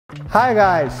Hi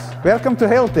guys, welcome to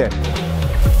Healthy.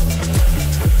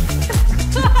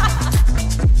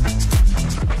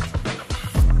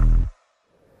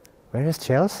 Where is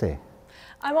Chelsea?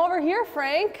 I'm over here,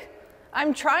 Frank.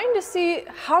 I'm trying to see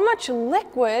how much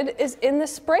liquid is in the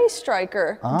spray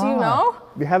striker. Do you know?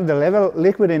 We have the level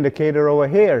liquid indicator over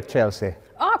here, Chelsea.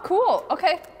 Oh, cool.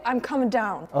 Okay, I'm coming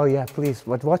down. Oh yeah, please,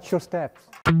 but watch your steps.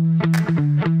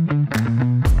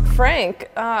 Frank,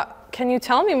 can you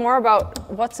tell me more about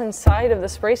what's inside of the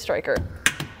spray striker?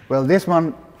 Well, this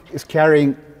one is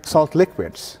carrying salt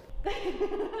liquids.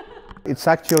 It's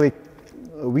actually,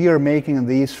 we are making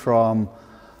these from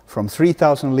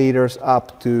 3,000 liters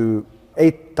up to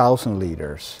 8,000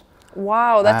 liters.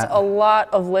 Wow, that's a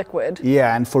lot of liquid.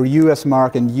 Yeah, and for US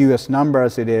mark and US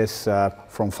numbers, it is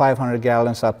from 500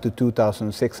 gallons up to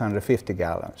 2,650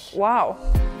 gallons. Wow.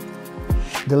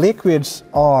 The liquids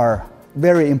are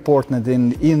very important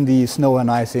in the snow and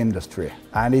ice industry,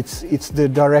 and it's the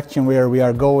direction where we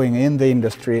are going in the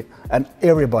industry, and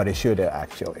everybody should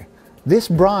actually. This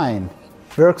brine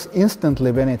works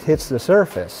instantly when it hits the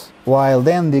surface, while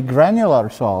then the granular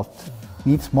salt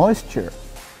needs moisture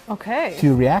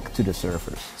to react to the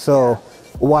surface. So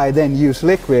why then use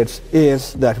liquids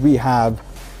is that we have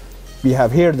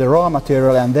here the raw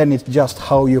material, and then it's just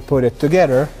how you put it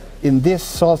together. In this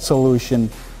salt solution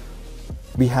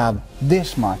we have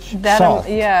this much salt.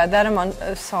 That amount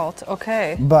of salt,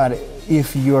 okay. But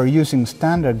if you are using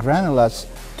standard granulates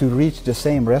to reach the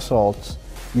same results,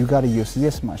 you got to use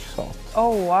this much salt.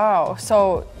 Oh wow,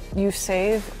 so you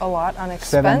save a lot on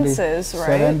expenses,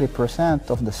 right? 70%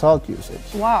 of the salt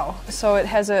usage. Wow, so it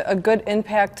has a good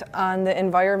impact on the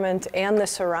environment and the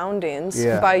surroundings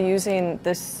by using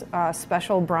this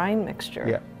special brine mixture.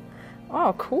 Yeah.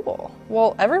 Oh, cool.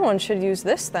 Well, everyone should use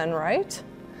this then, right?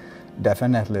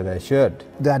 Definitely they should.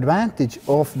 The advantage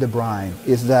of the brine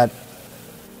is that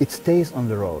it stays on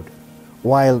the road,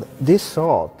 while this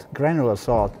salt, granular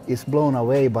salt, is blown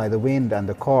away by the wind and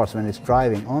the cars when it's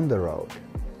driving on the road.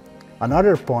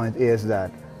 Another point is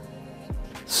that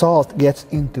salt gets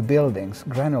into buildings,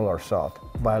 granular salt,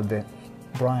 while the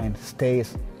brine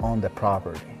stays on the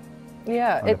property.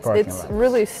 Yeah, it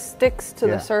really sticks to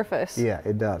the surface. Yeah,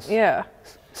 it does. Yeah.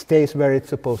 Stays where it's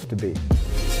supposed to be.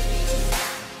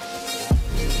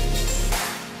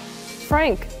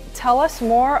 Frank, tell us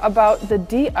more about the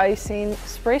de-icing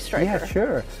spray striker. Yeah,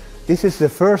 sure. This is the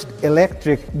first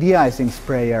electric de-icing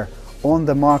sprayer on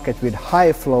the market with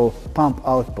high flow pump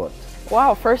output.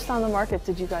 Wow, first on the market.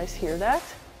 Did you guys hear that?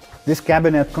 This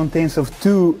cabinet contains of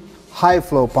two high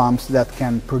flow pumps that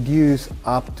can produce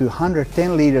up to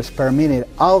 110 liters per minute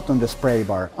out on the spray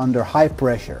bar under high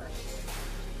pressure.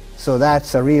 So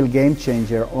that's a real game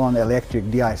changer on electric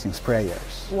de-icing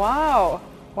sprayers. Wow.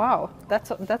 Wow,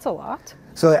 that's a lot.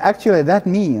 So actually that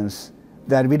means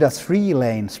that with a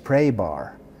 3-lane spray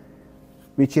bar,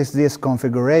 which is this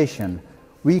configuration,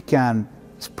 we can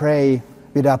spray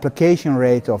with application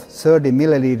rate of 30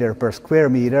 milliliter per square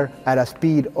meter at a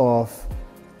speed of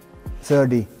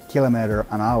 30 kilometers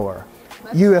an hour.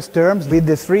 US terms, with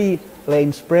the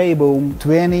 3-lane spray boom,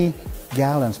 20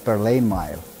 gallons per lane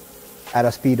mile at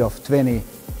a speed of 20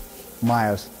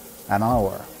 miles an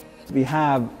hour. We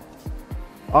have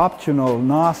optional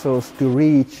nozzles to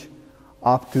reach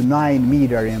up to 9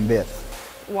 meters in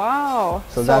width. Wow.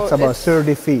 So that's about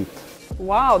 30 feet.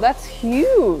 Wow, that's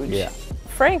huge. Yeah.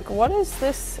 Frank, what is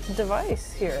this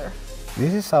device here?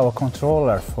 This is our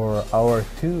controller for our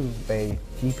two-way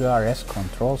GPRS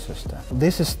control system.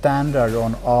 This is standard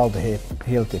on all the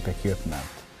hill tip equipment.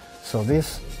 So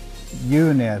this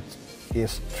unit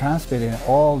is transmitting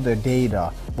all the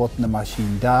data what the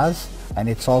machine does, and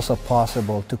it's also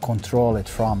possible to control it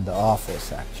from the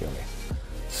office actually.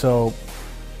 So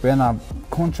when a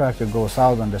contractor goes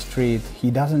out on the street, he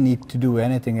doesn't need to do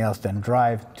anything else than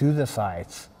drive to the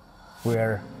sites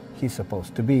where he's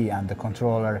supposed to be, and the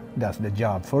controller does the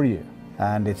job for you.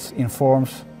 And it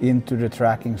informs into the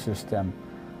tracking system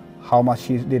how much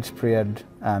he did spread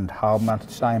and how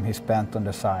much time he spent on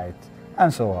the site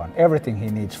and so on. Everything he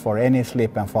needs for any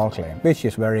slip and fall claim, which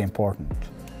is very important.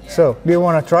 So, do you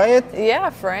want to try it? Yeah,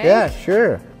 Frank. Yeah,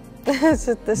 sure. Is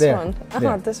it this one?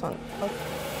 There. This one. Okay.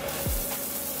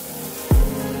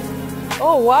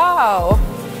 Oh, wow.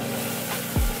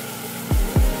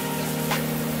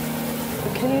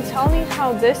 Can you tell me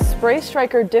how this spray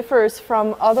striker differs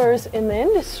from others in the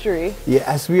industry? Yeah,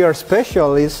 as we are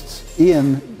specialists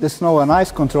in the snow and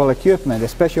ice control equipment,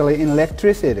 especially in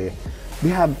electricity, we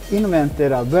have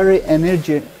invented a very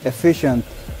energy efficient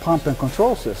pump and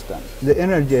control system. The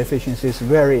energy efficiency is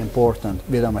very important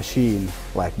with a machine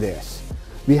like this.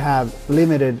 We have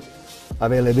limited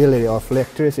availability of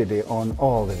electricity on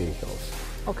all the vehicles.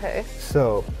 Okay.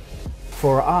 So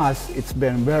for us, it's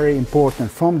been very important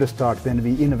from the start when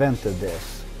we invented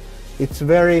this. It's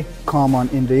very common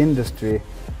in the industry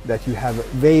that you have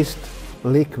waste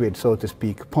liquid, so to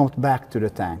speak, pumped back to the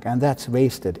tank, and that's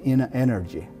wasted in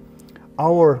energy.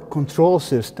 Our control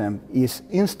system is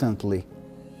instantly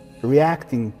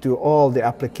reacting to all the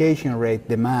application rate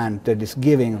demand that is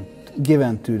given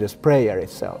to the sprayer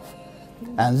itself.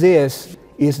 And this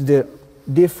is the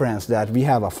difference, that we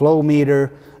have a flow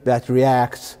meter that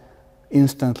reacts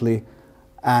instantly,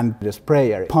 and the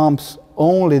sprayer pumps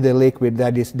only the liquid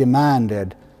that is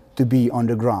demanded to be on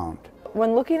the ground.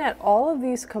 When looking at all of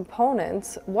these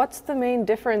components, what's the main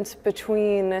difference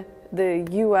between the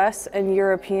US and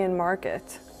European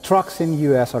market? Trucks in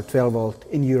US are 12 volt,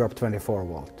 in Europe 24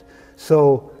 volt.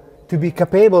 So to be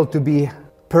capable to be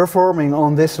performing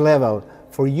on this level,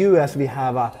 for US we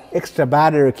have an extra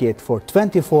battery kit for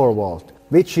 24 volt,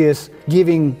 which is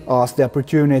giving us the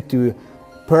opportunity to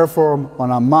perform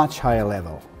on a much higher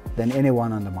level than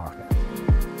anyone on the market.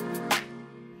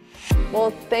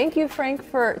 Well, thank you, Frank,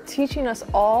 for teaching us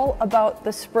all about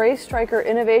the spray striker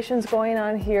innovations going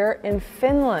on here in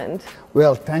Finland.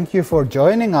 Well, thank you for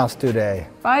joining us today.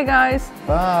 Bye, guys.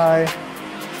 Bye.